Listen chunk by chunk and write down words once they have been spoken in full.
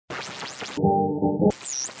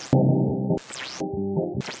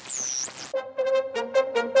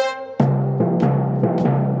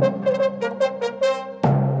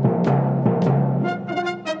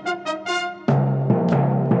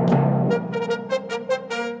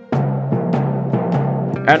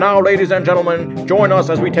And now, ladies and gentlemen, join us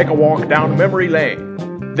as we take a walk down memory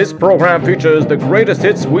lane. This program features the greatest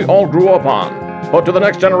hits we all grew up on. But to the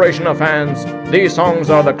next generation of fans, these songs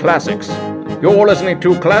are the classics. You're listening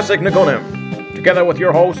to Classic Nigunim, together with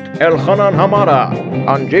your host, Elchanan Hamada,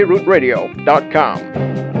 on jrootradio.com.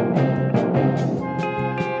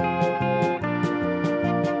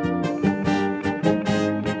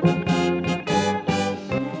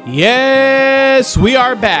 Yes, we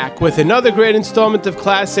are back with another great installment of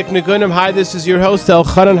Classic Nigunim. Hi, this is your host,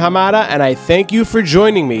 Elchanan Hamada, and I thank you for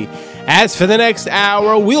joining me. As for the next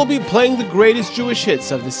hour, we'll be playing the greatest Jewish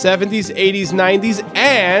hits of the 70s, 80s, 90s,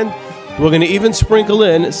 and we're going to even sprinkle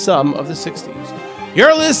in some of the 60s.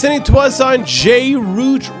 You're listening to us on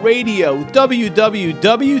J-Root Radio,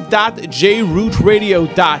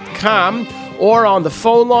 www.jrootradio.com, or on the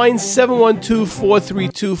phone line,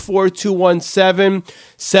 712-432-4217,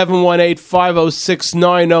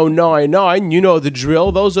 718-506-9099. You know the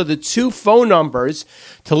drill. Those are the two phone numbers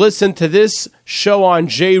to listen to this show on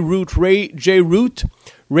J-Root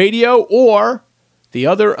Radio or the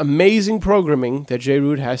other amazing programming that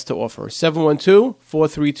J-Root has to offer.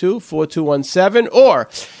 712-432-4217 or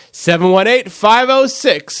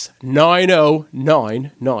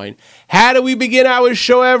 718-506-9099. How do we begin our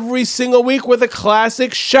show every single week? With a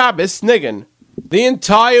classic Shabbos niggin. The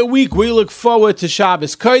entire week we look forward to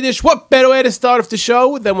Shabbos Kodesh. What better way to start off the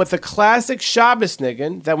show than with a classic Shabbos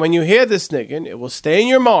niggin, that when you hear this niggin, it will stay in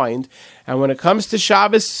your mind, and when it comes to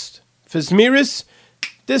Shabbos for Zmiris,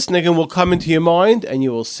 this niggin will come into your mind and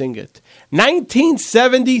you will sing it.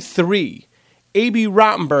 1973, A.B.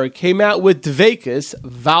 Rottenberg came out with Dveikus,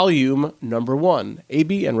 volume number 1.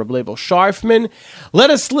 A.B. and Reb Leibel Sharfman.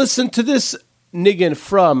 Let us listen to this niggin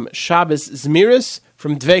from Shabbos Zmiris,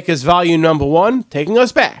 from Dveikus, volume number 1, taking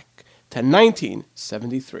us back to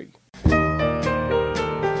 1973.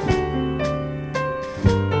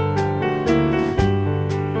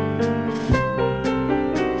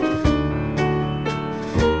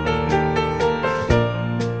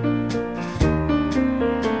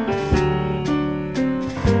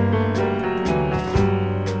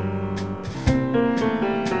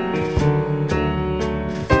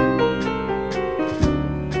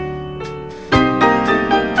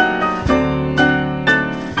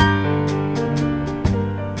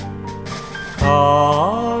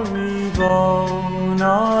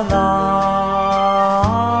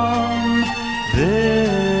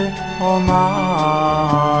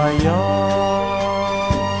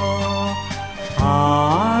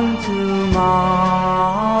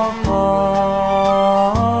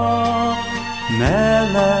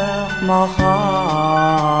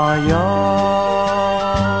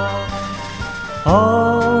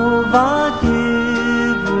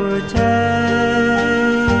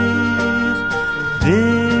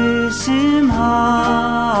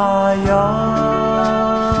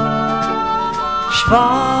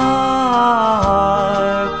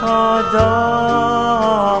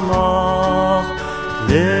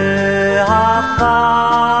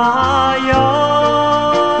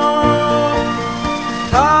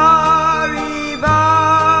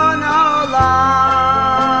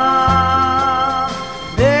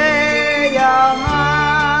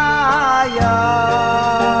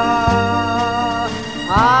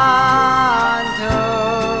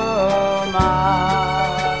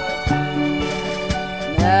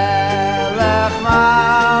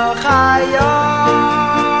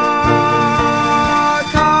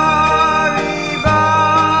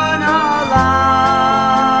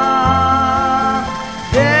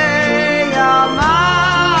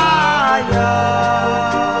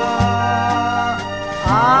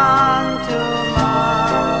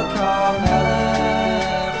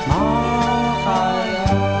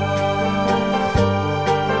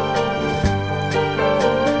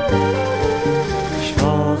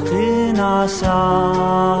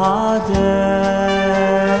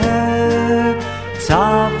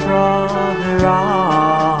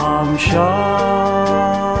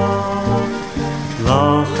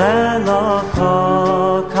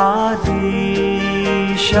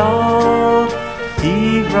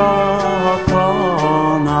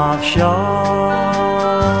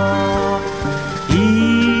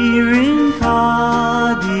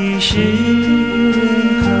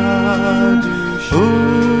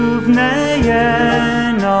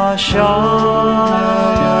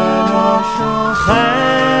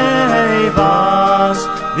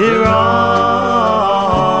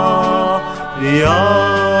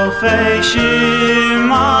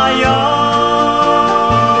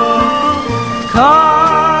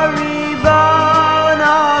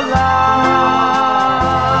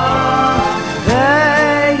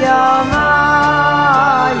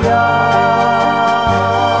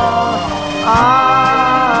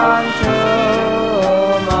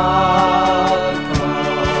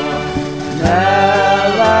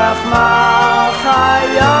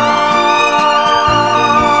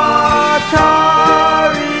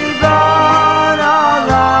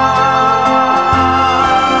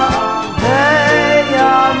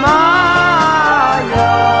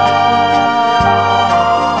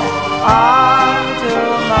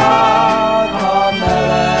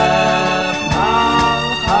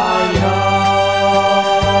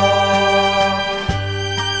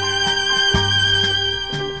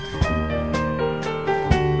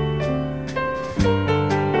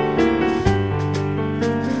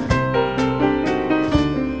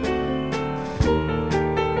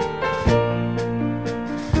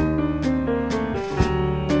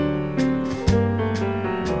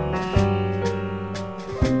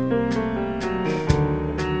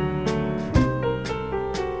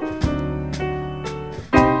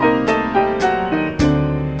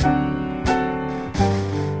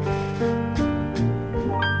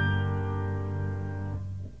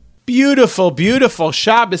 beautiful, beautiful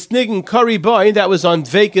Shabbos Niggin Curry Boy. That was on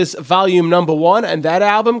Vegas Volume Number 1, and that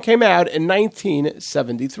album came out in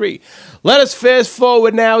 1973. Let us fast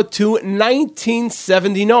forward now to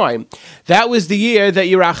 1979. That was the year that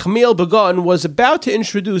Yerachmiel Begun was about to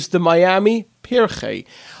introduce the Miami Pirchei.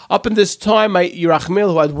 Up in this time,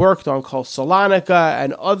 Yerachmiel, who had worked on Kol Salonika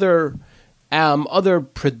and other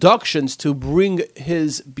productions to bring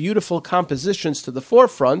his beautiful compositions to the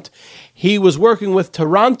forefront, he was working with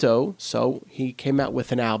Toronto, so he came out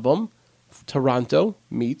with an album, Toronto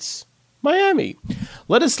Meets Miami.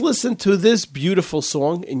 Let us listen to this beautiful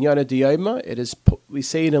song in Yana Diayma. It is, we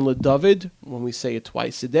say it in LeDavid when we say it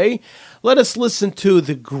twice a day. Let us listen to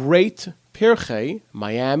the great Pirchei,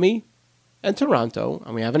 Miami and Toronto,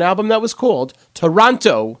 and we have an album that was called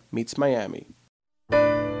Toronto Meets Miami.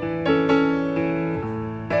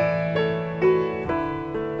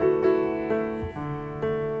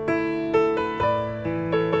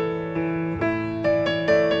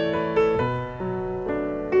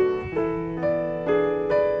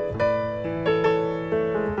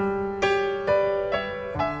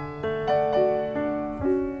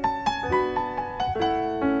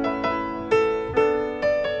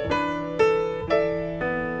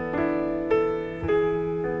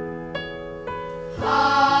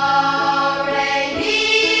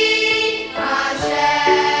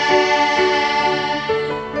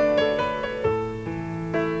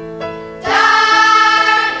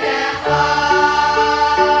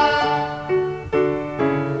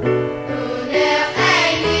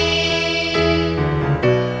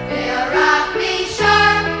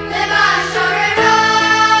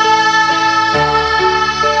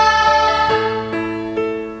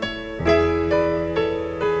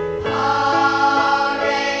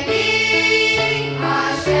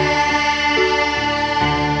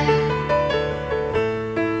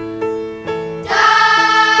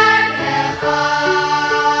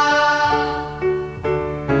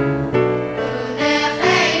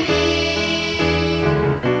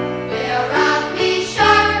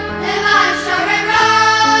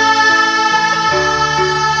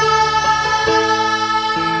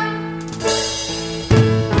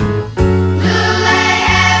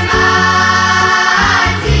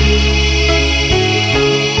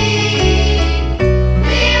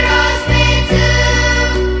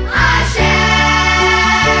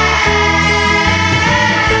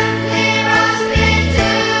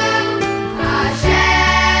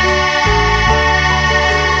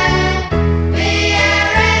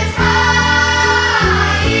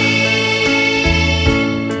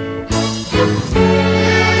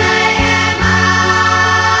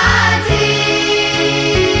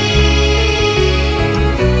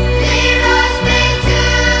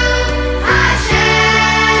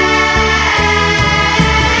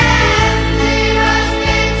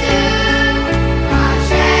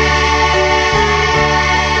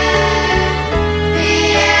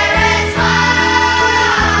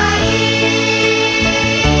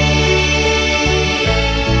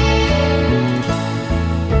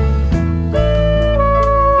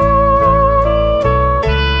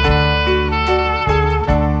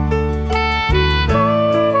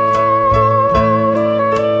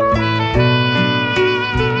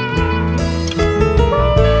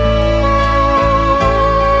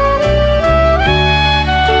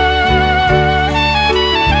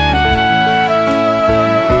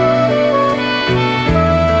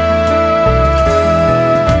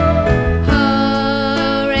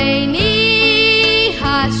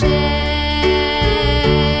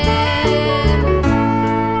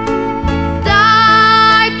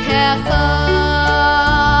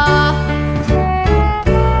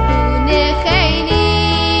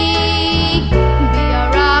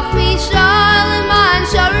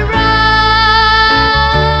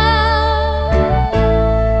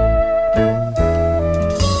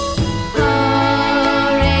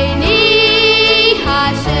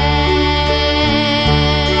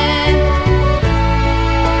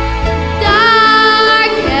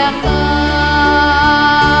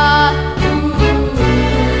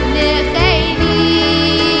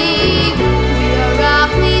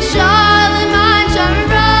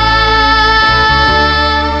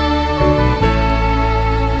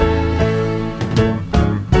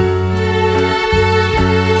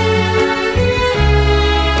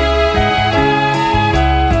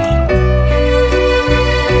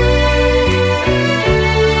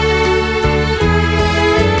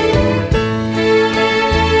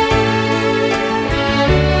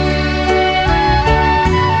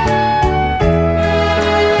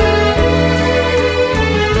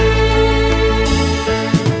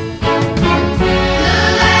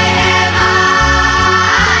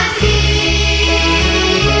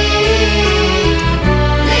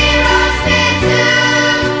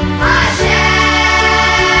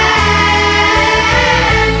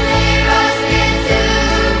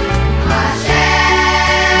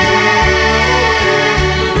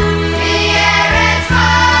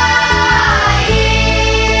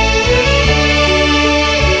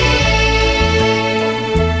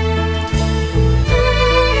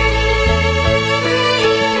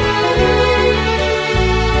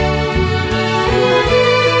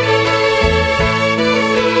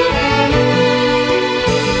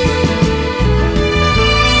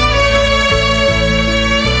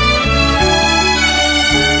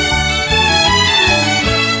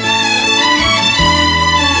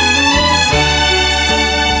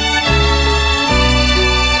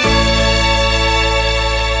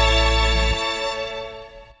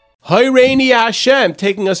 Hayreini Hashem,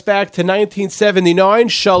 taking us back to 1979,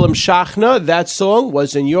 Shalom Shachna. That song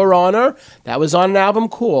was in your honor. That was on an album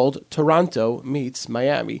called Toronto Meets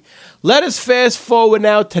Miami. Let us fast forward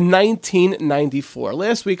now to 1994.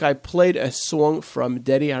 Last week I played a song from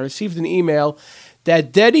Dedi. I received an email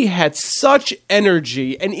that Dedi had such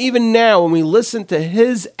energy, and even now when we listen to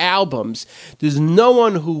his albums, there's no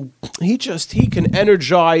one who, he can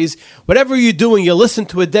energize. Whatever you're doing, you listen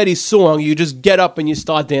to a Dedi song, you just get up and you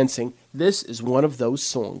start dancing. This is one of those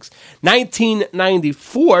songs.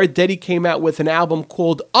 1994, Dedi came out with an album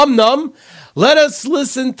called Umnum. Let us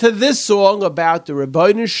listen to this song about the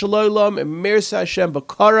Rebbeinu Shalom and Mir Hashem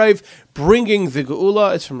B'Karev bringing the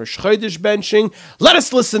Geula. It's from Rosh Chodesh benching. Let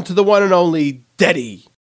us listen to the one and only Dedi.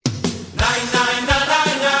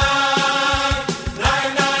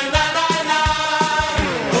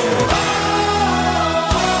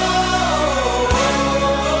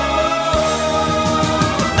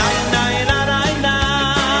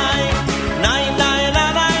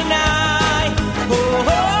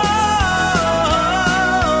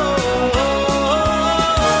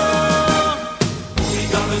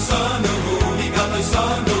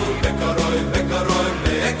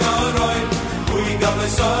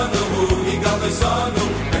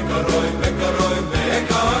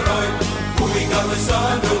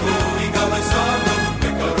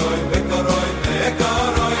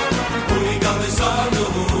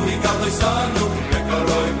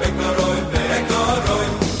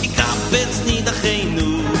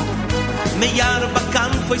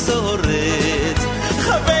 Foi soret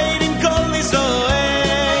Chaveir in kol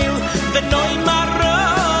Israel Venoi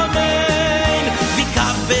maromen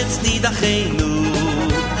Vikabetz nidachenu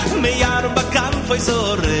Meyar bakan foi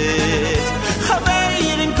soret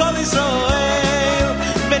Chaveir in kol Israel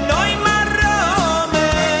Venoi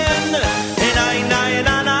maromen Enai, nai,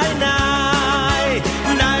 nai, nai, nai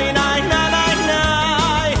Nai, nai, nai, nai,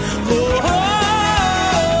 nai Oh, oh, oh,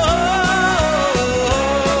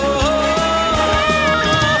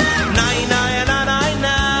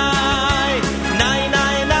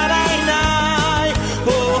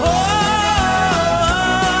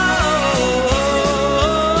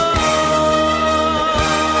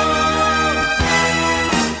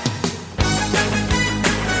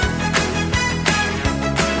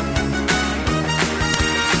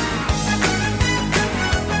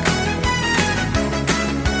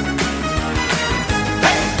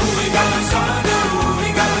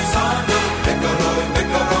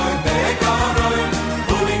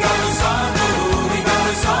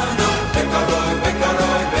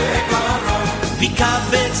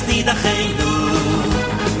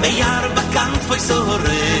 Meyar bakan foi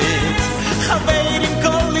soret Chaveir in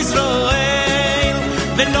kol Israel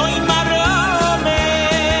Venoi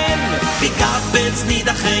maromen Vikabetz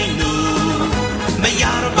nidachenu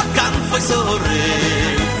Meyar bakan foi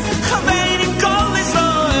soret Chaveir in kol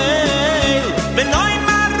Israel Venoi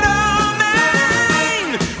maromen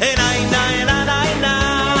Enai, nai, nai, nai,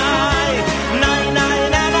 nai Nai, nai,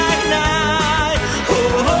 nai, nai, nai Oh,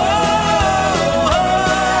 oh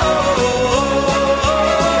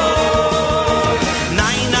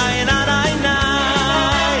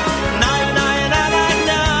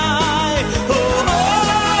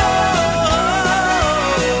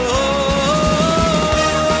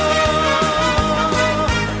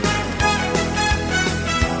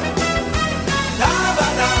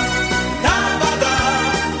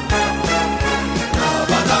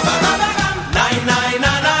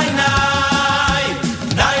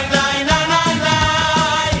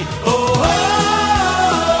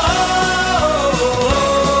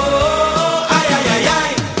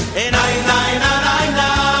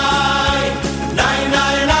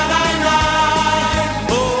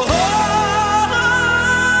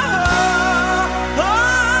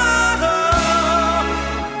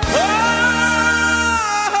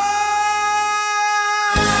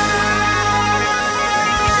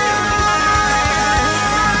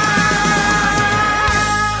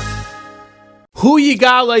Hu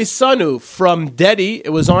Yigalei Sanu from Dedi. It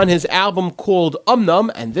was on his album called Umnum,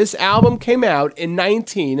 and this album came out in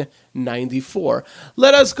 1994.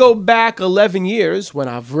 Let us go back 11 years when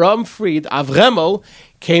Avram Fried, Avremel,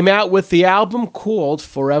 came out with the album called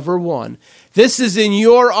Forever One. This is in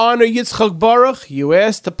your honor, Yitzchak Baruch. You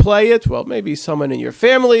asked to play it. Well, maybe someone in your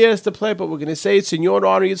family asked to play it, but we're going to say it's in your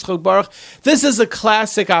honor, Yitzchak Baruch. This is a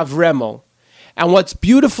classic Avremel. And what's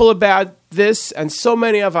beautiful about this and so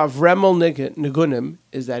many of Avremel Nigunim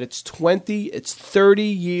is that it's 30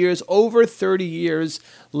 years, over 30 years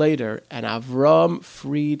later, and Avram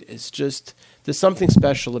Fried is just, there's something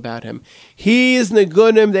special about him. He is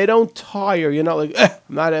Nigunim, they don't tire, like, I'm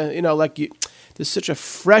not a, like you. There's such a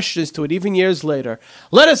freshness to it, even years later.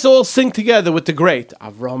 Let us all sing together with the great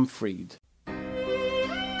Avram Fried.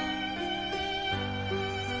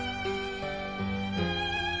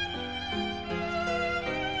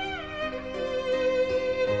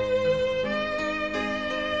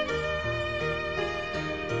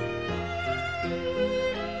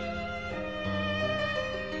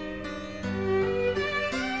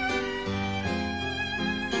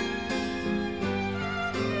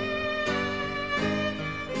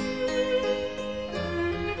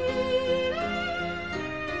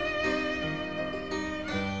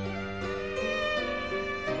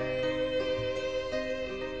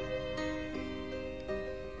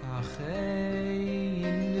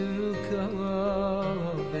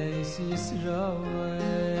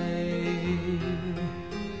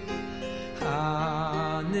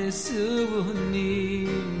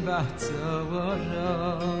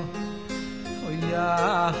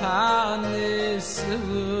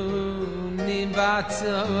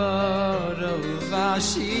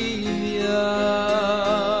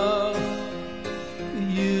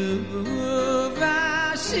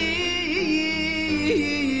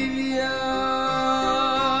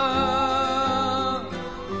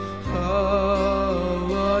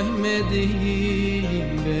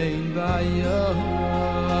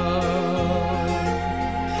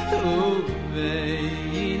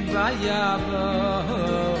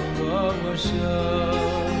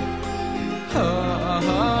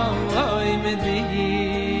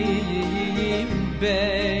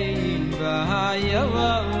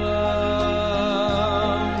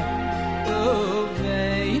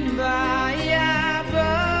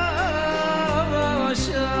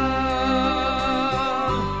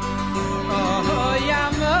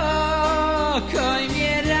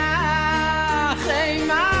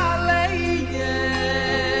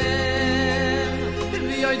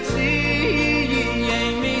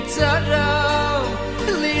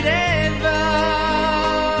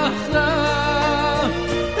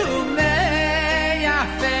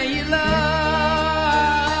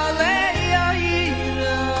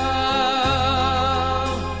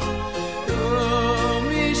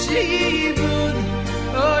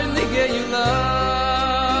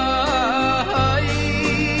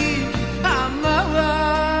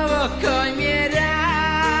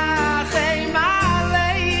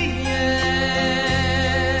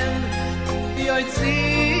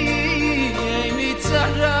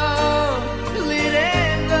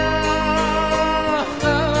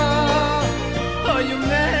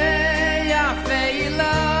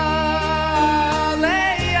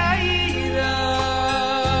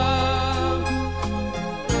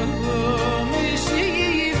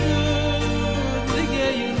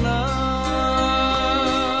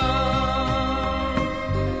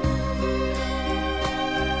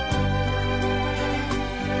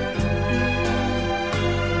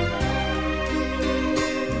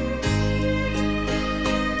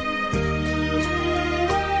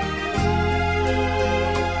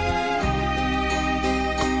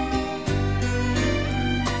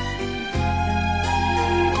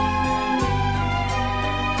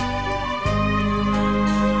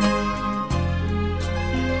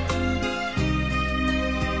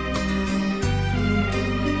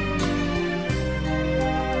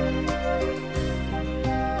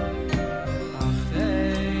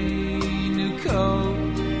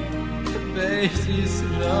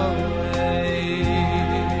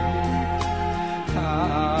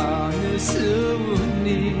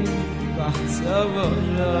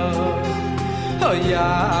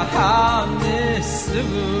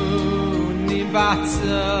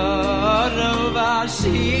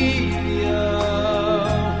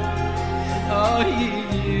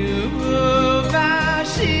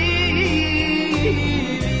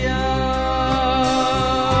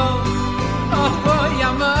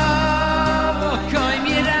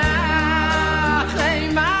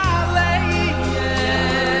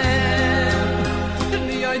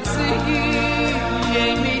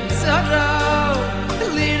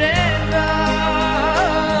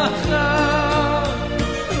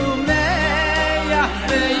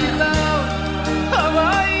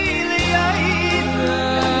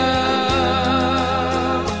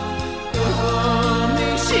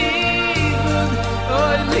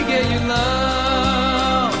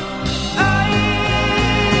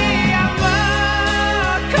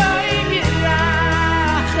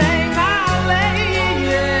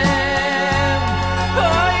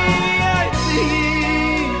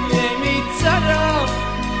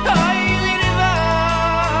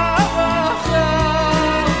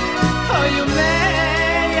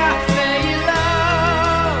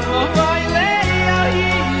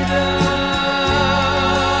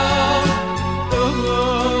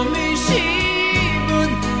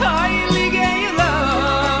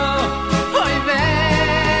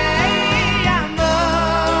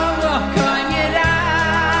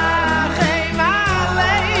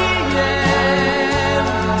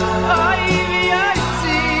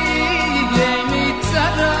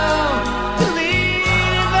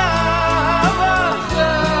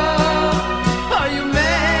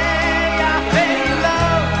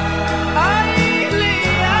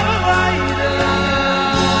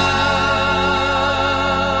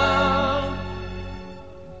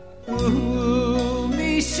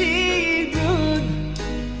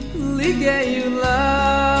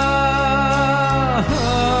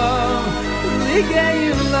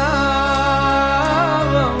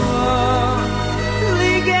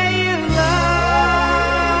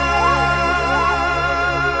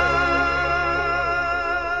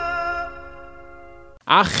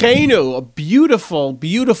 Achenu, a beautiful,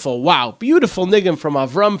 beautiful niggin from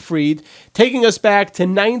Avram Fried, taking us back to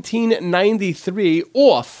 1993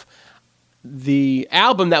 off the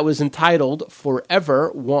album that was entitled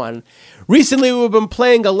Forever One. Recently, we've been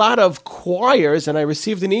playing a lot of choirs, and I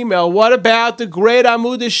received an email. What about the great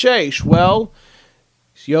Hamada Sep? Well,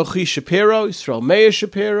 Yochi Shapiro, Yisrael Meir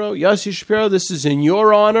Shapiro, Yossi Shapiro, this is in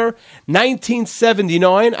your honor.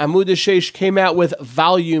 1979, Hamada Sep came out with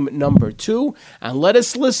volume number 2, and let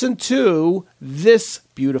us listen to this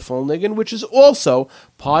beautiful niggin, which is also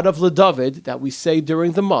part of LeDavid that we say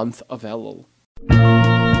during the month of Elul.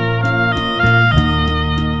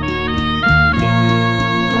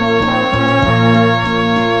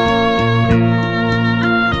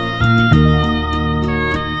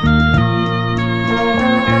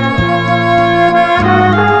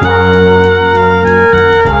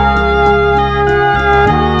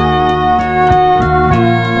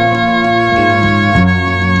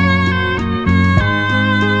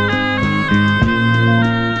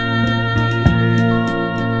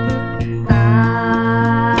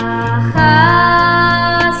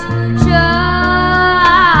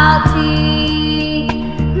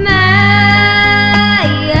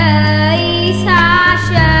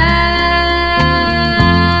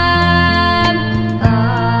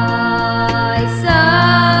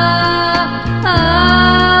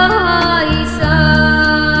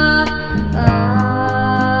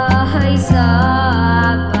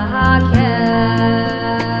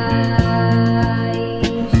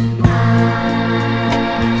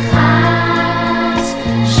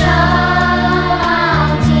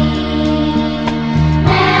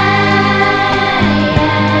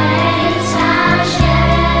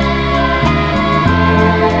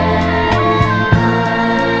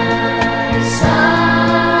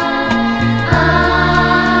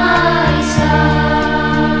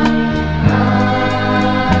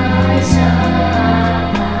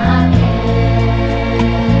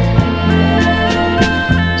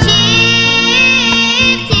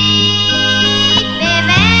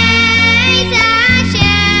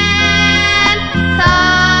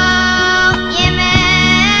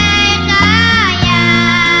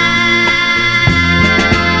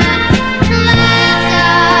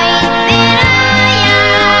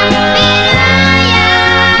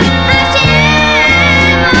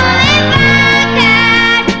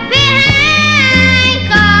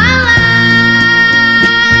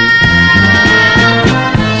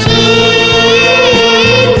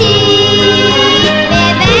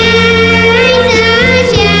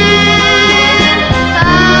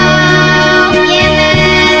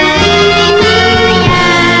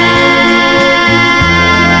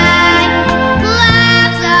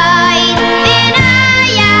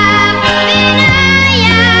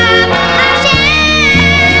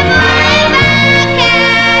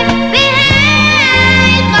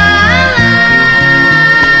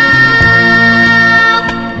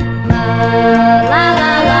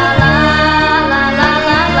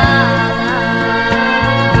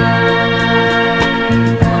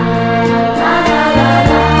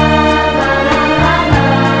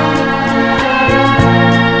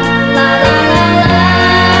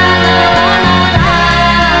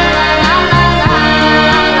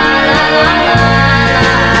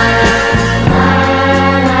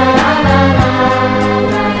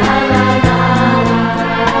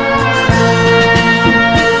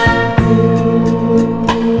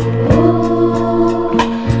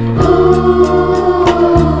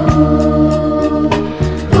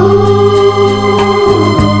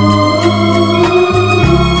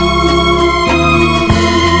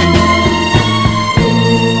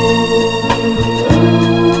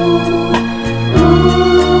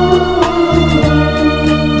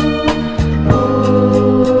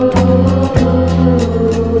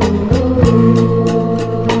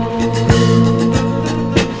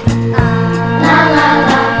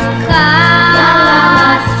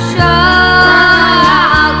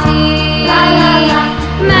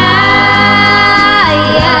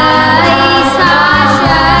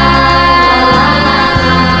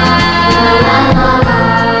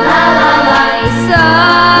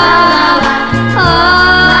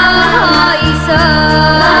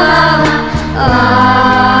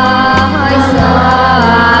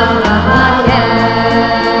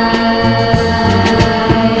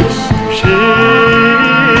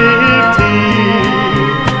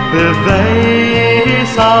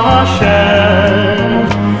 Hashem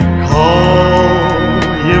Kol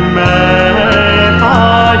Yemei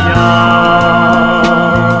Chayai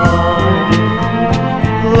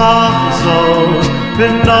Lachzor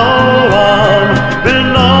B'Noam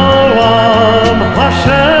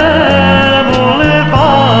Hashem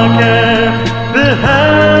U'Levakech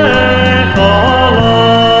B'Hecholom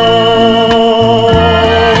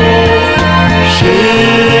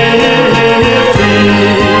Shivti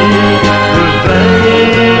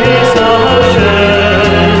B'Veis Hashem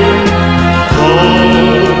Kol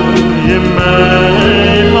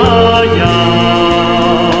Yemei Chayai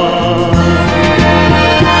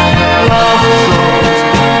Lachzor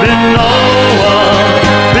B'Noam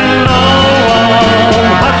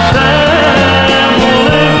Hashem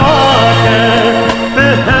U'Levakech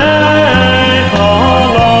B'Hecholom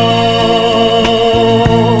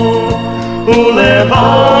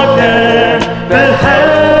U'Levakech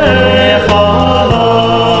B'Hecholom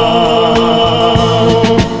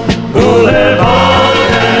U'Levakech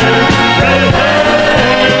B'Hecholom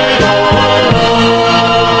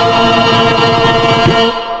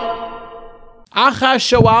Acha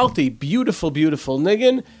Shawalti, beautiful, beautiful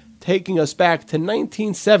niggin, taking us back to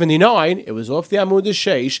 1979. It was off the Amud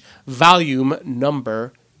Sheish, volume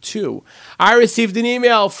number 2. I received an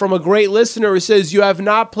email from a great listener who says, you have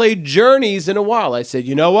not played Journeys in a while. I said,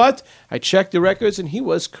 you know what? I checked the records and he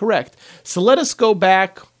was correct. So let us go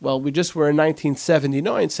back. Well, we just were in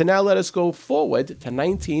 1979. So now let us go forward to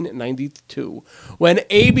 1992 when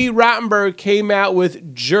A.B. Rottenberg came out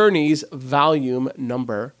with Journeys, volume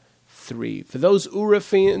number 3. For those Ura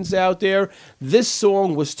fans out there, this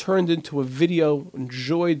song was turned into a video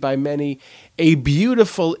enjoyed by many. A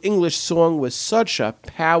beautiful English song with such a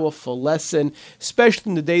powerful lesson, especially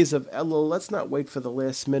in the days of Elul. Let's not wait for the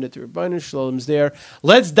last minute. The Ribbono Shel Olam's there.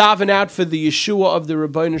 Let's daven out for the Yeshua of the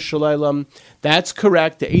Ribbono Shel Olam. That's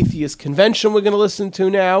correct. The Atheist Convention we're going to listen to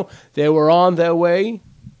now. They were on their way,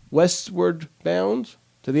 westward bound,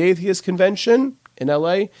 to the Atheist Convention in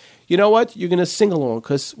L.A. You know what? You're going to sing along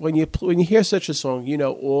because when you hear such a song, you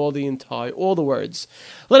know all the words.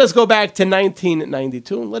 Let us go back to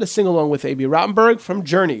 1992 and let us sing along with A.B. Rottenberg from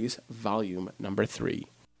Journeys, volume number 3.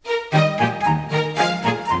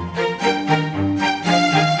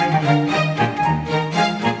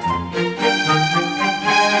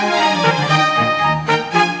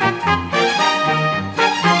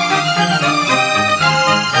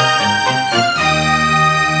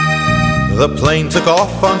 The plane took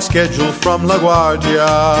off on schedule from LaGuardia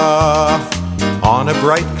on a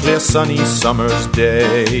bright, clear, sunny summer's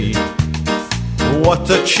day. What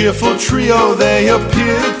a cheerful trio they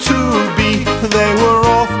appeared to be. They were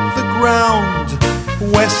off the ground,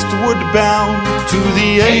 westward bound to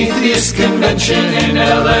the Atheist Convention in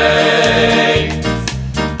L.A.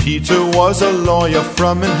 Peter was a lawyer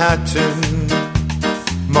from Manhattan.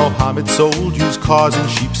 Mohammed sold used cars in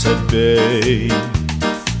Sheepshead Bay.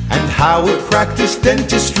 And Howard practiced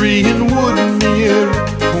dentistry in Woodmere.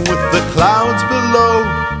 With the clouds below,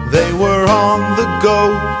 they were on the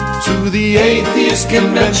go to the Atheist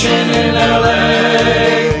Convention in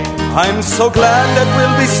L.A. I'm so glad that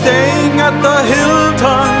we'll be staying at the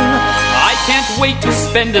Hilton. I can't wait to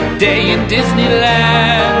spend a day in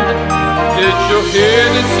Disneyland. Did you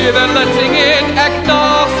hear this year they're letting in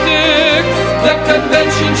agnostics? The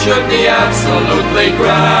convention should be absolutely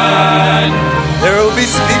grand. There'll be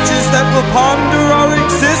speeches that will ponder our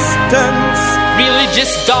existence. Religious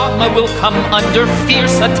dogma will come under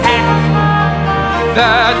fierce attack.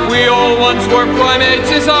 That we all once were primates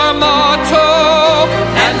is our motto.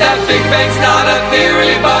 And that Big Bang's not a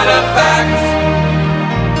theory but a fact.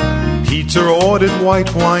 Peter ordered white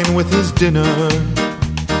wine with his dinner.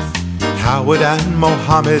 Howard and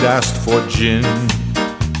Mohammed asked for gin.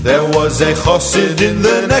 There was a chassid in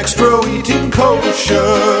the next row eating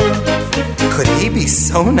kosher. Could he be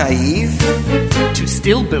so naive to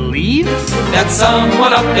still believe that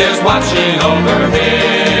someone up there's watching over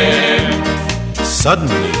him?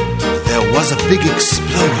 Suddenly, there was a big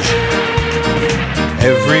explosion.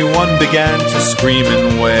 Everyone began to scream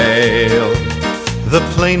and wail. The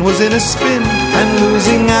plane was in a spin and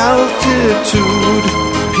losing altitude.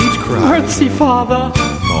 Pete cried, Mercy, Father.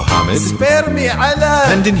 Mohammed, spare me, Allah.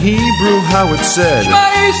 And in Hebrew, Howard said,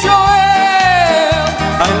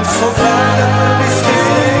 I'm so glad that we'll be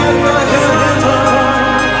staying at the Hilton.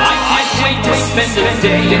 I can't wait to spend a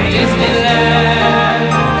day in Disneyland.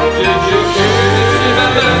 Did you hear this?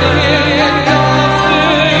 Even learning in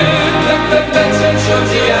agnostics. The convention should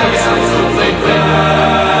be absolutely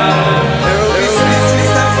grand. There'll be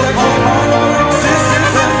speeches that will ponder our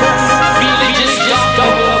existence. Religious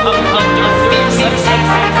dogma will come under fierce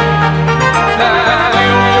attack. That we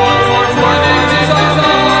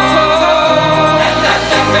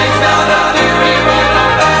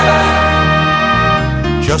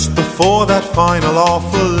for that final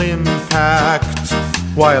awful impact,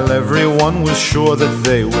 while everyone was sure that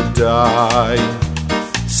they would die.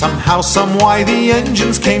 Somehow, somewhy, the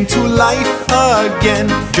engines came to life again,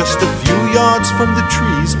 just a few yards from the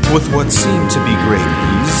trees, with what seemed to be great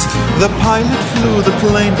ease. The pilot flew the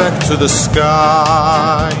plane back to the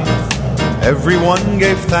sky. Everyone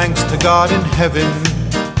gave thanks to God in heaven.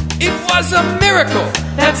 It was a miracle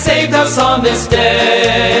that saved us on this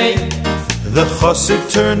day. The chassid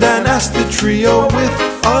turned and asked the trio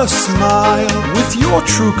with a smile, with your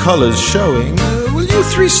true colors showing, will you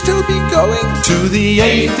three still be going to the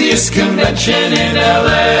Atheist Convention in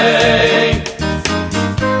LA?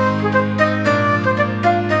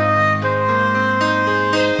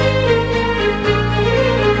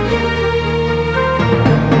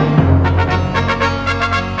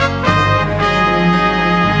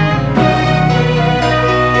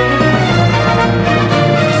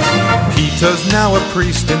 Peter's now a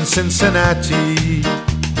priest in Cincinnati.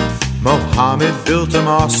 Mohammed built a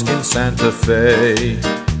mosque in Santa Fe.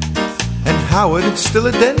 And Howard is still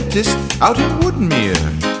a dentist out in Woodmere.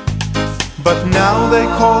 But now they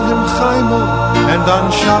call him Chaimel, and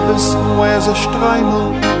on Shabbos wears a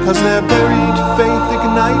streimel, 'cause they're buried faith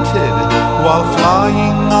ignited while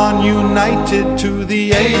flying on United to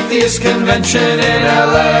the Atheist Convention in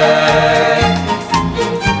LA.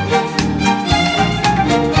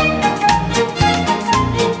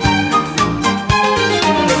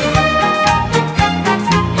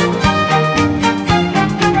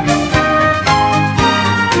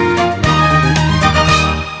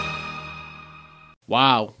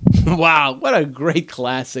 Wow. Wow. What a great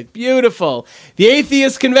classic. Beautiful. The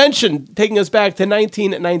Atheist Convention, taking us back to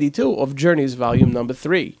 1992 of Journeys Volume Number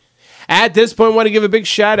 3. At this point, I want to give a big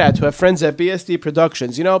shout out to our friends at BSD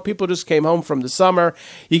Productions. You know, people just came home from the summer.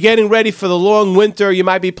 You're getting ready for the long winter. You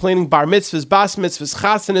might be planning bar mitzvahs, bas mitzvahs,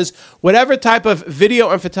 chasanas, whatever type of video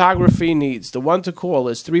and photography needs. The one to call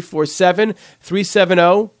is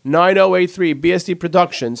 347-370-9083, BSD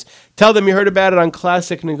Productions. Tell them you heard about it on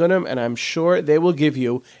Classic Nigunim, and I'm sure they will give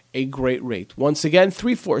you a great rate. Once again,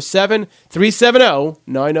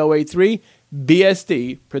 347-370-9083,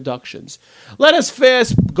 BSD Productions. Let us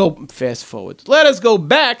fast forward. Let us go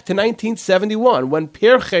back to 1971 when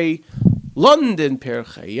Pirchei, London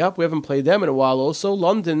Pirchei, yep, we haven't played them in a while also.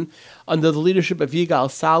 London, under the leadership of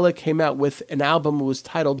Yigal Saleh, came out with an album that was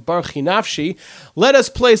titled Barchi Nafshi. Let us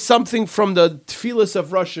play something from the Tfilas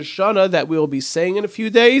of Rosh Hashanah that we will be saying in a few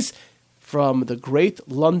days from the great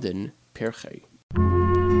London Pirchei.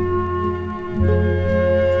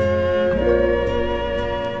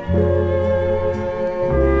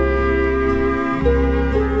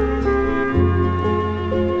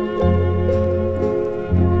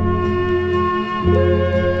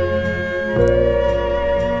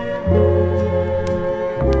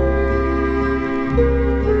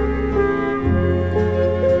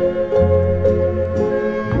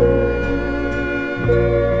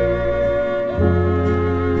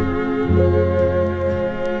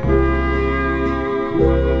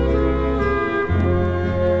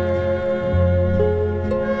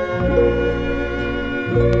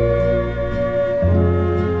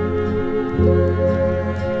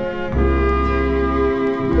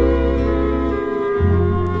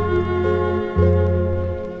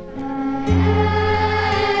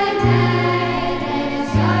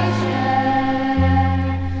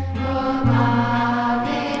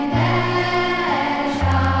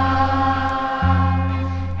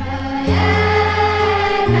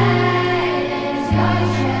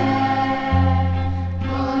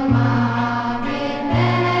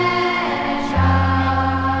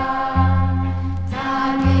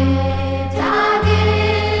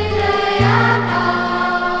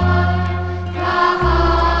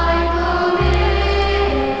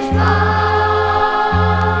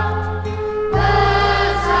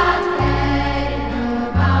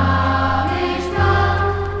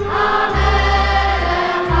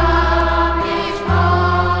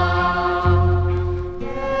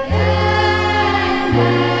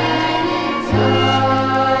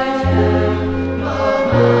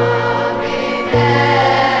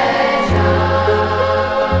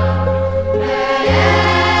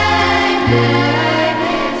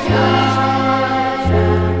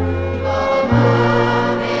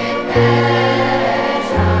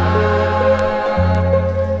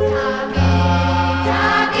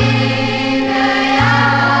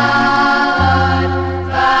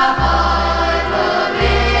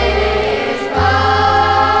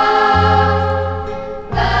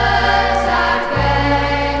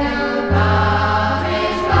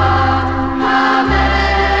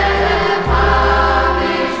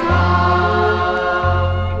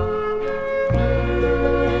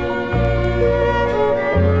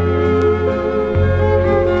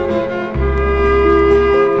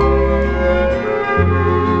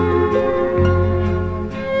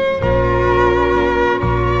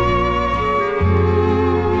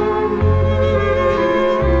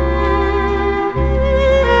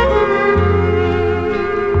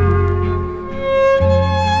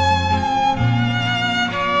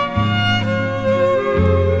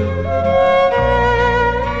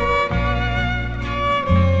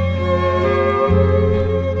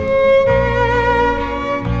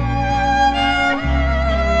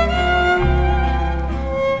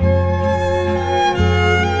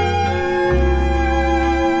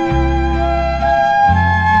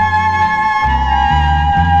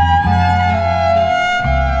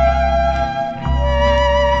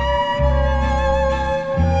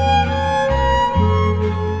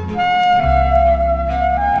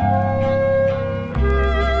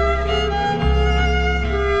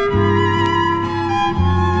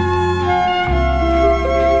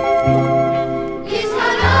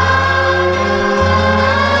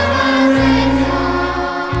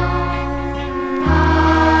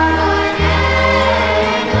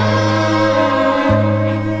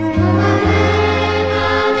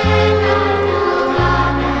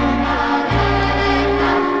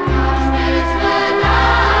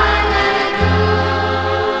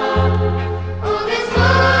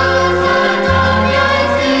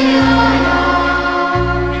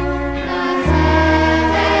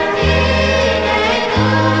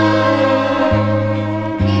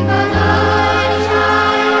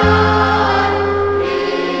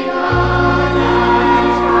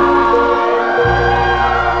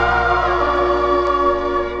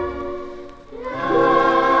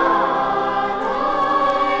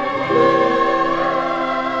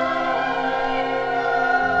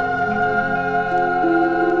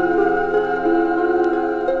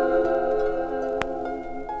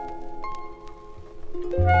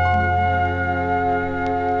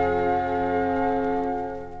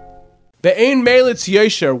 Be'ein Melitz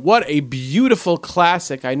Yosher, what a beautiful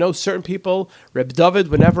classic. I know certain people, Reb David,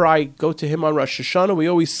 whenever I go to him on Rosh Hashanah, we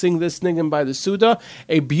always sing this niggun by the Suda,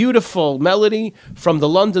 a beautiful melody from the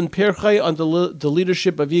London Pirchei under the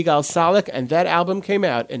leadership of Yigal Salek, and that album came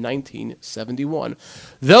out in 1971.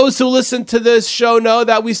 Those who listen to this show know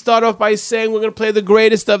that we start off by saying we're going to play the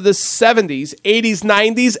greatest of the 70s, 80s,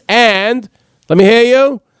 90s, and, let me hear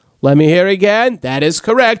you. Let me hear again. That is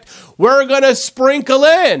correct. We're going to sprinkle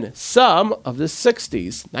in some of the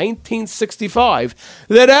 60s. 1965.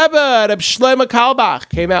 The Rebbe, Reb Shlomo Carlebach,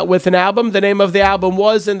 came out with an album. The name of the album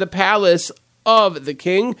was In the Palace of the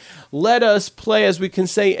King. Let us play, as we can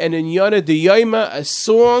say, an Inyana de Yoima, a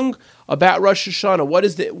song about Rosh Hashanah. What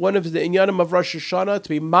is one of the Inyanim of Rosh Hashanah? To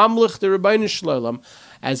be Mamlich de Rebbeinu Shalom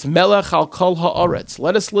as Melech al Kol Ha'aretz.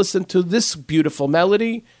 Let us listen to this beautiful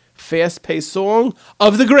melody, fast-paced song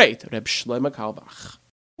of the great Reb Shlomo Carlebach.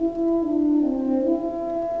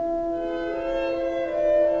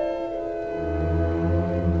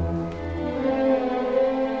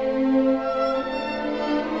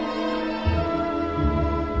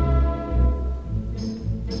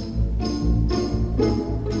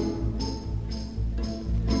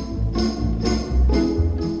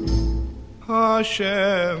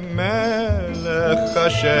 Hashem Melech,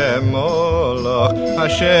 Hashem Molach,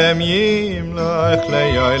 Hashem Yimlach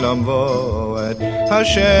le'olam voed.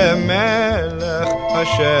 Hashem Melech,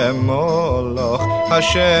 Hashem Molach,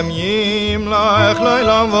 Hashem Yimlach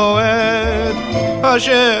le'olam voed.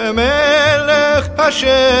 Hashem Melech,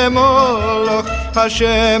 Hashem Molach,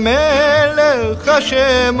 Hashem Melech,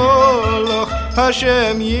 Hashem Molach,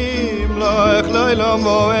 Hashem Yimlach le'olam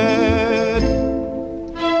voed.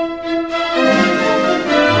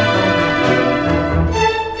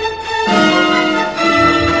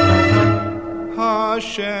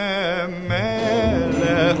 Hashem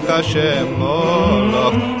Melech, Hashem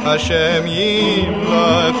Molach, Hashem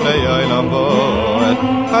Yimlach le'olam voed.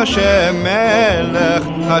 Hashem Melech,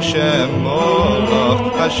 Hashem Molach,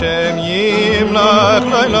 Hashem Yimlach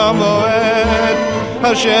le'olam voed.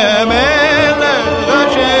 Hashem Melech,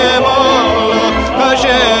 Hashem Molach,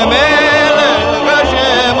 Hashem Melech,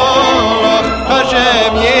 Hashem Molach,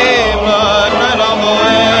 Hashem Yimlach le'olam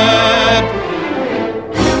voed.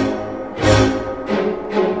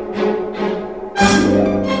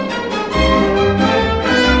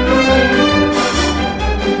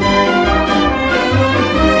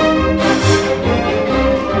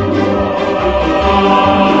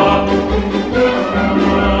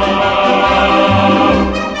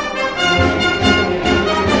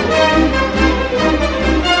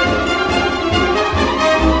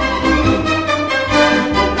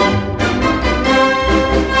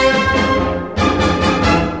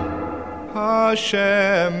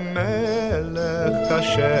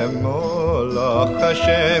 'Molach,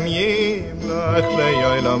 Hashem Yimlach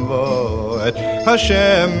le'olam voed.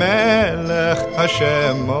 Hashem Melech,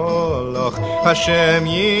 Hashem Molach, Hashem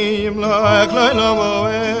Yimlach le'olam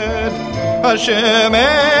voed. Hashem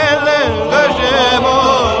Melech, Hashem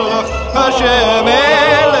Molach, Hashem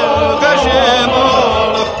Melech, Hashem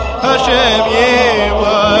Molach, Hashem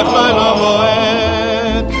Yimlach le'olam voed.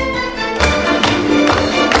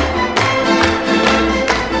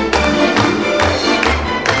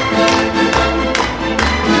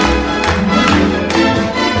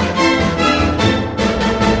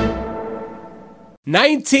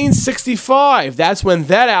 1965, that's when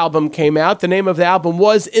that album came out. The name of the album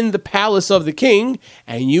was In the Palace of the King,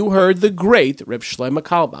 and you heard the great Reb Shlomo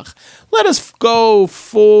Carlebach. Let us go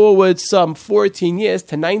forward some 14 years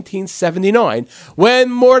to 1979, when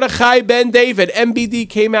Mordechai Ben David, MBD,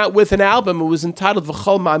 came out with an album. It was entitled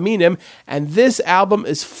V'chol Ma'aminim, and this album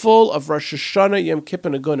is full of Rosh Hashanah, Yom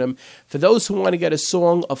Kippur, Nagunim. For those who want to get a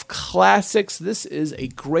song of classics, this is a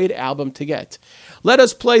great album to get. Let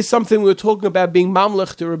us play something we were talking about being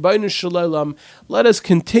Mamlech to Rebbeinu Shalom. Let us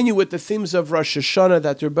continue with the themes of Rosh Hashanah,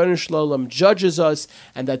 that Rebbeinu Shalom judges us,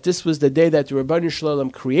 and that this was the day that Rebbeinu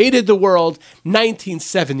Shalom created the world,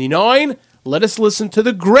 1979. Let us listen to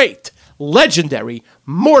the great, legendary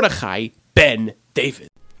Mordechai Ben David.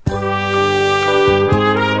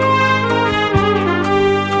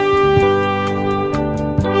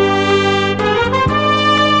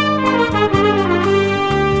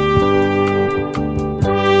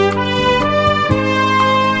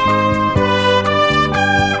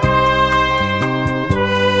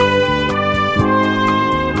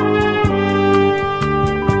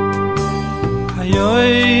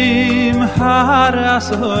 Haras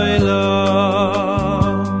oilam,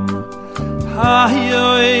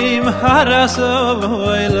 hayoim haras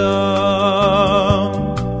oilam,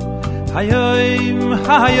 hayoim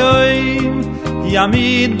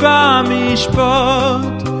Yamid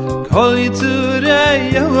b'mishpat Kol yitzurei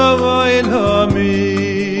Elohim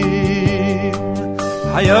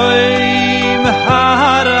Hayoim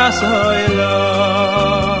haras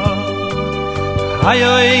olam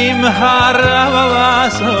Hayoim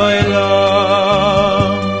haras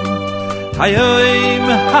olam Hayoim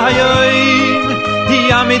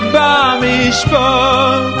Yamid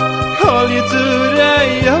b'mishpat Kol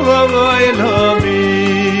yitzurei Elohim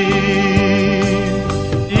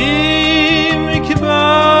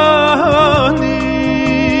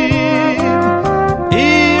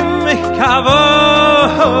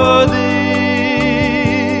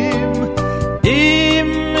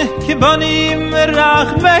Kibanim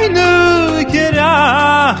rachmeinu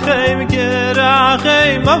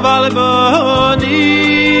kerachem aval bonim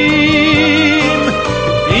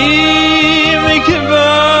im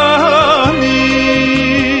kibanim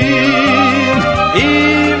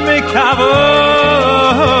im kavodim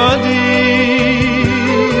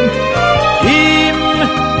im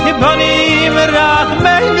kibanim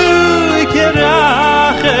rachmeinu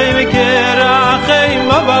kerachem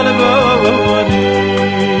aval bonim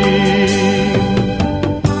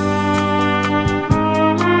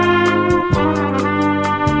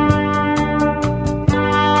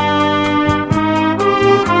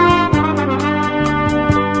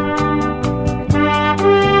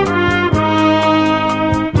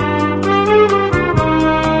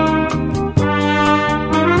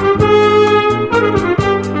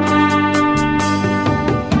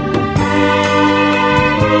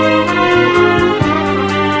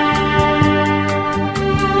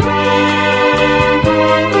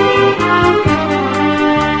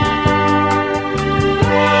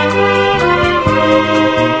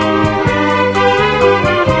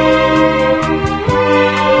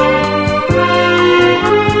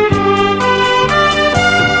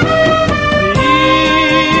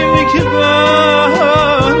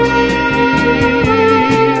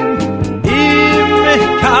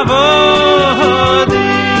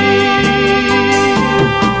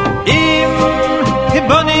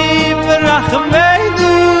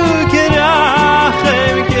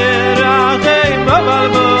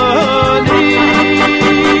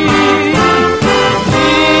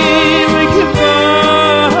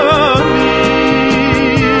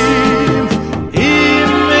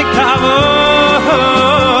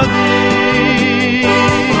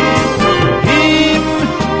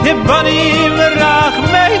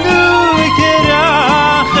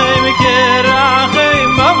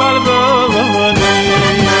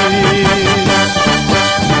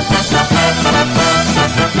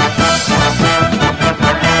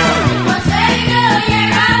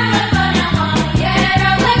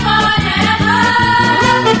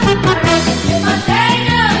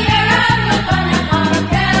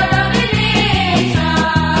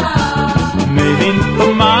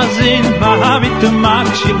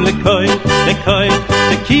Makshib lekoy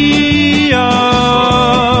tekiyo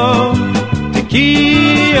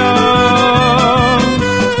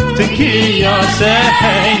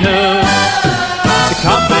seinu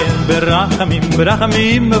Tekabel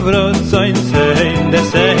berachamim avrot zoin sein de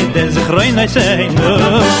zichroin seinu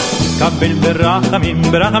Tekabel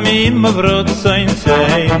berachamim avrot zoin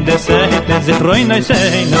sein de zichroin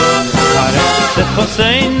seinu Haresh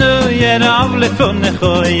seinu yerav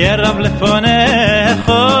lefonecho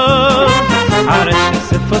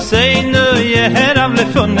Haresh seinu yerav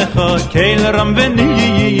lefonecho keil ram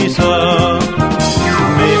veniso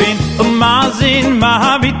Mevin umazin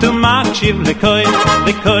mahabit umakshiv lekoy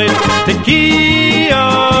tekiyo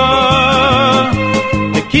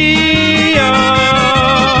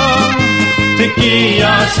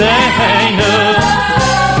seinu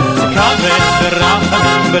Kabel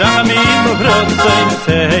berachamim uvrot zoin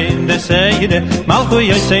sein de seide malchu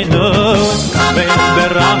yoseinu Kabel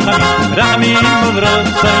berachamim uvrot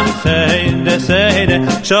zoin sein de seide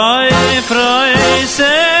shoy froi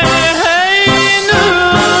seinu.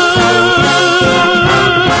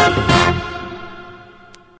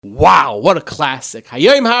 Wow, what a classic.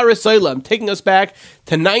 Hayom HaResoilem, taking us back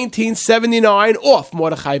to 1979 off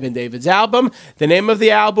Mordechai Ben David's album. The name of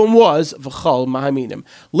the album was V'chol Mahaminim.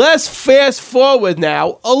 Let's fast forward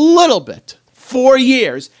now a little bit. 4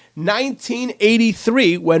 years,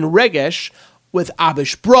 1983, when Regesh with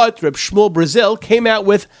Abish Brot, Reb Shmuel Brazil, came out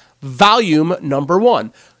with volume number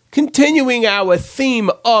 1. Continuing our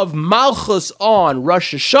theme of Malchus on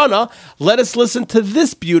Rosh Hashanah, let us listen to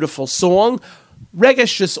this beautiful song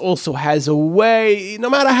Regesh just also has a way, no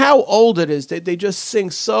matter how old it is, they just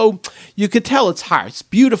sing so, you could tell it's hearts,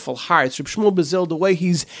 beautiful hearts. Reb Shmuel Bazil, the way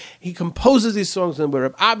he composes these songs, and where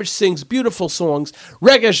Reb Abish sings beautiful songs.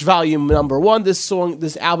 Regesh Volume Number 1, this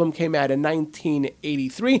album came out in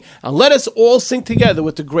 1983, and let us all sing together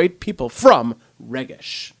with the great people from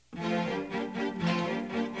Regesh.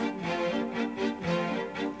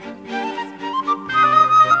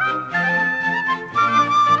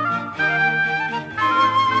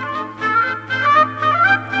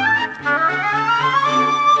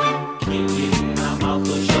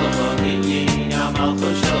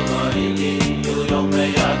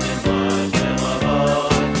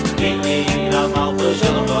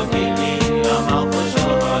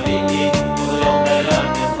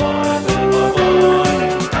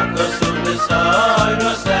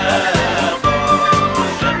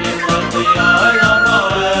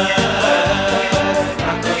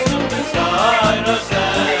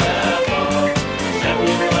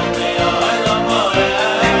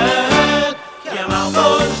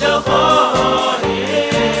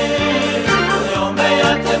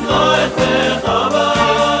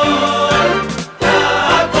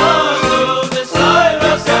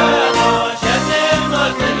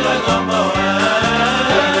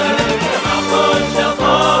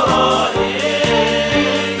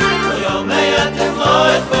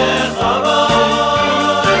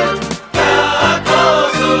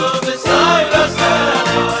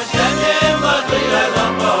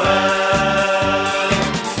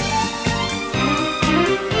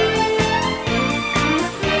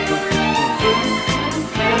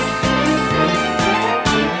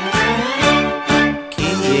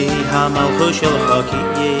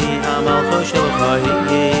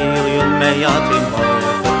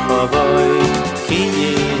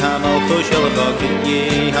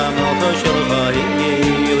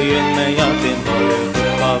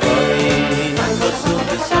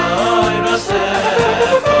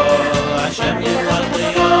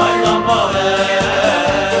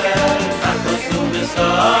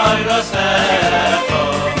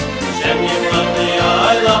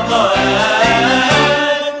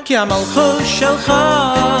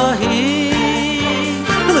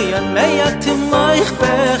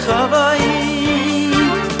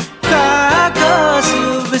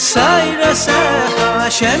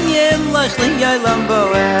 Hashem yemlech li'olam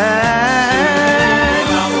bo'ed.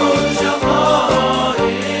 Amos Shalchoi,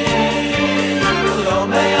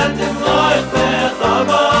 Yomei atem loich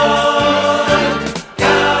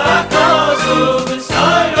bechavod. Ka'kosu b'sai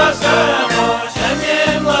rasecho,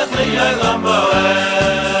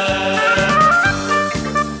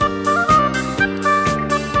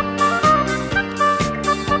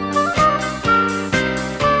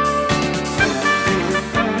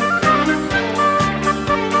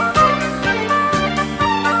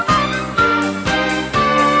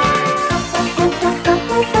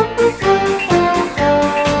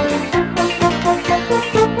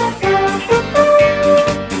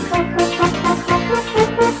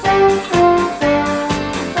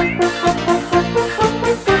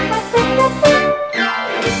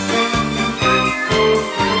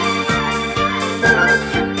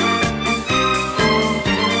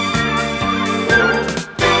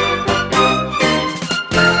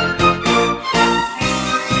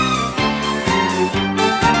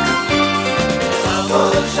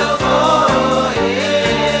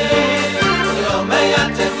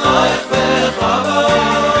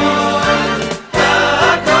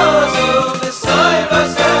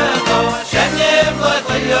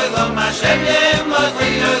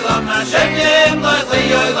 Hashem yemlech li'olam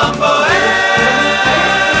bo'ed.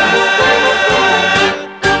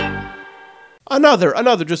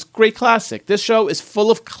 Another just great classic. This show is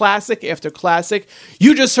full of classic after classic.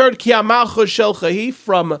 You just heard Ki Amalchus Shel Chahi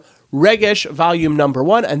from Regesh Volume Number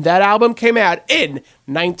 1, and that album came out in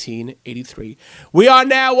 1983. We are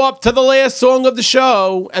now up to the last song of the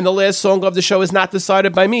show, and the last song of the show is not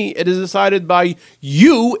decided by me. It is decided by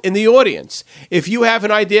you in the audience. If you have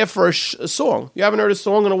an idea for a song, you haven't heard a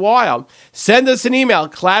song in a while, send us an email,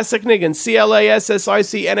 classicnigun,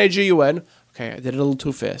 ClassicNigun. Okay, I did it a little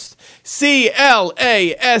too fast.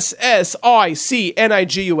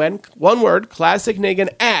 ClassicNigun, one word, classicnigun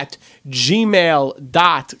at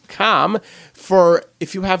gmail.com for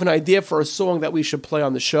if you have an idea for a song that we should play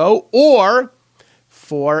on the show or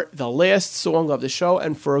for the last song of the show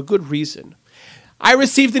and for a good reason. I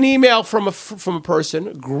received an email from a person,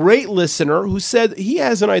 a great listener, who said he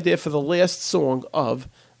has an idea for the last song of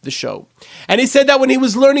the show. And he said that when he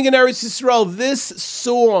was learning in Eretz Yisrael, this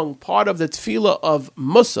song, part of the tefillah of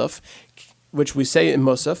Musaf, which we say in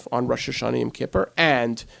Musaf on Rosh Hashanah Yom Kippur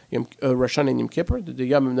and Rosh Hashanah Yom Kippur, the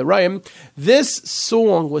Yom the Rayim. This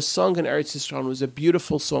song was sung in Eretz Yisrael. It was a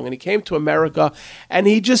beautiful song, and he came to America, and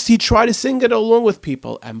he tried to sing it along with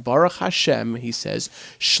people. And Baruch Hashem, he says,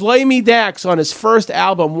 Shlomi Dax on his first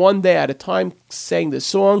album, One Day at a Time, sang the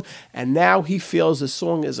song, and now he feels the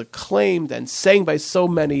song is acclaimed and sang by so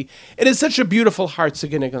many. It is such a beautiful heart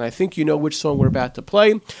singing, and I think you know which song we're about to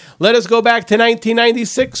play. Let us go back to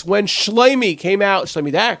 1996 when Shlomi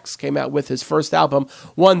Dax came out with his first album,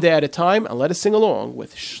 One Day at a Time, and let us sing along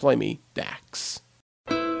with Shlomi Dax.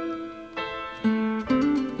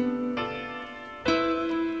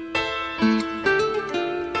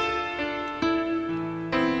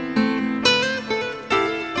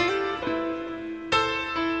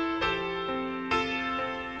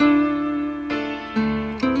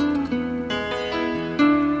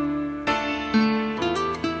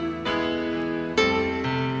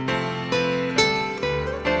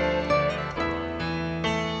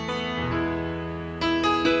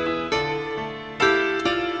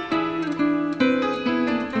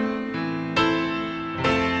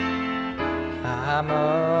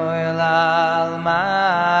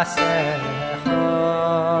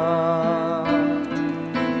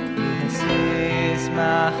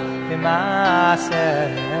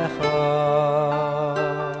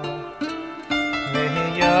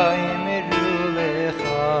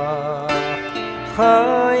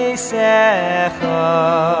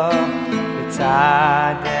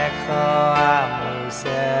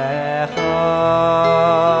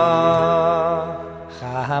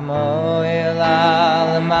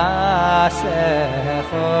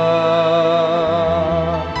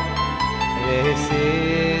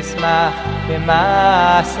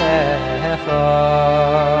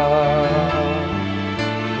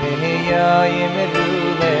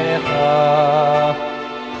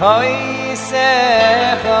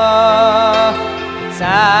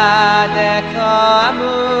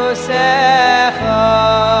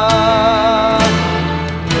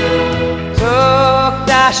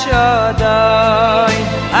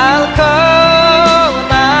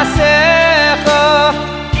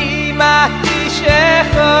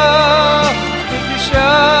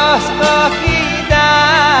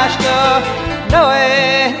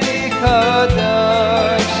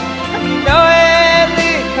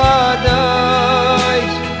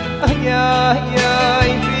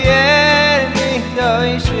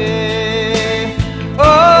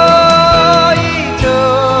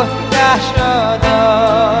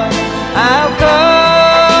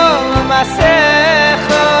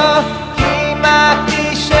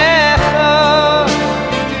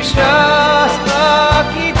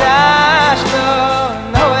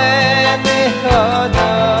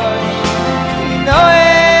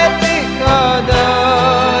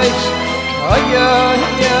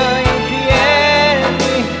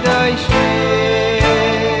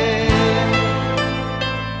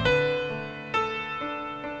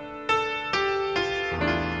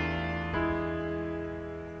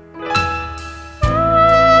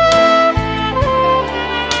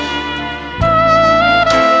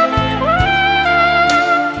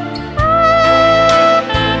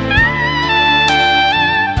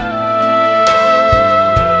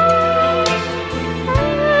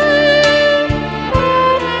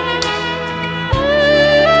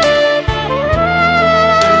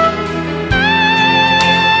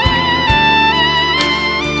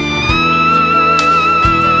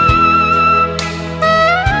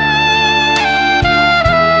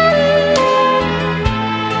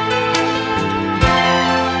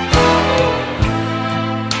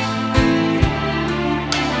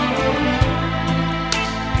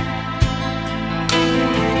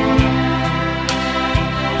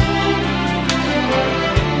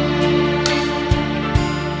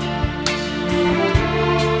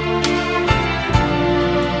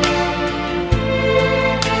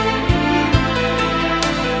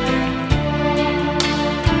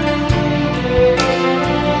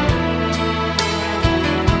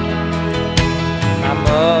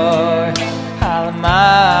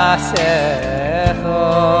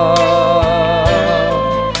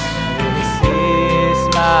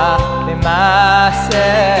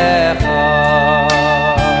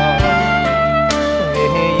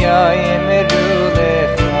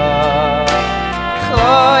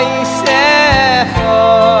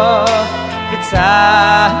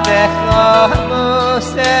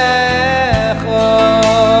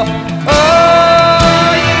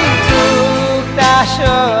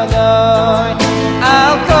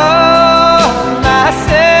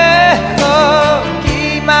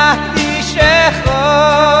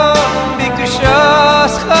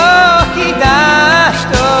 Kidashno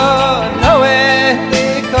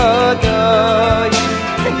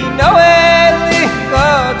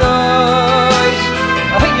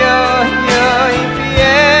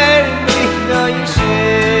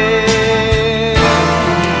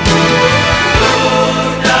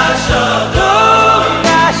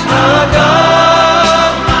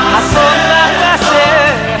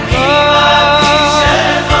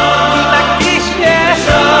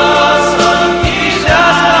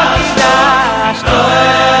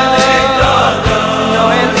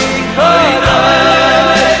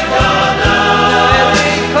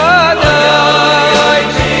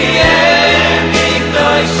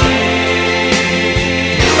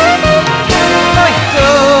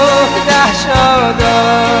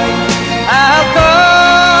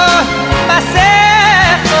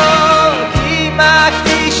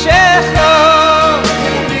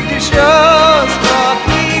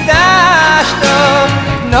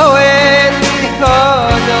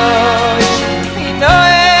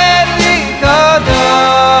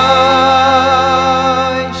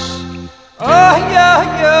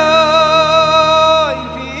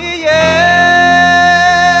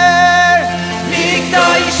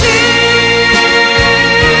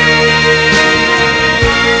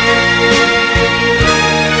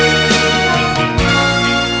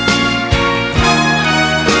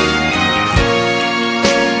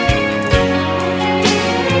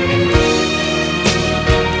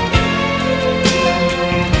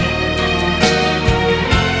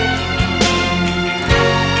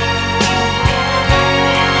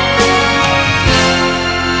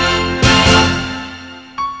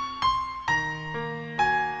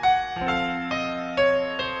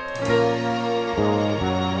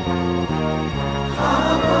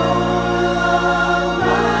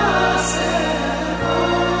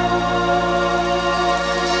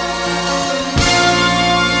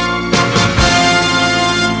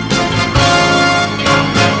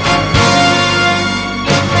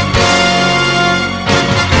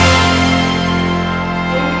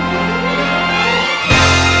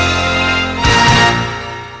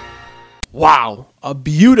Wow, a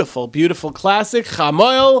beautiful, beautiful classic,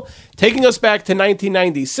 Chamoil, taking us back to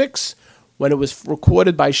 1996, when it was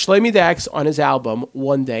recorded by Shlomi Dax on his album,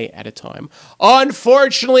 One Day at a Time.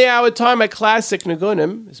 Unfortunately, our time at Classic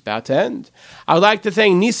Nigunim is about to end. I would like to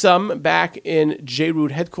thank Nisam back in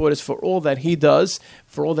J-Root headquarters for all that he does,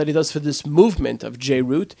 for this movement of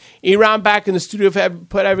J-Root. Iran back in the studio for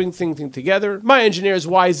put everything together. My engineer is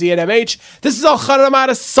YZ and MH. This is Elchanan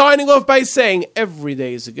Hamada signing off by saying every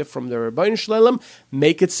day is a gift from the Rebbeinu Shalom.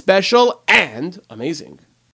 Make it special and amazing.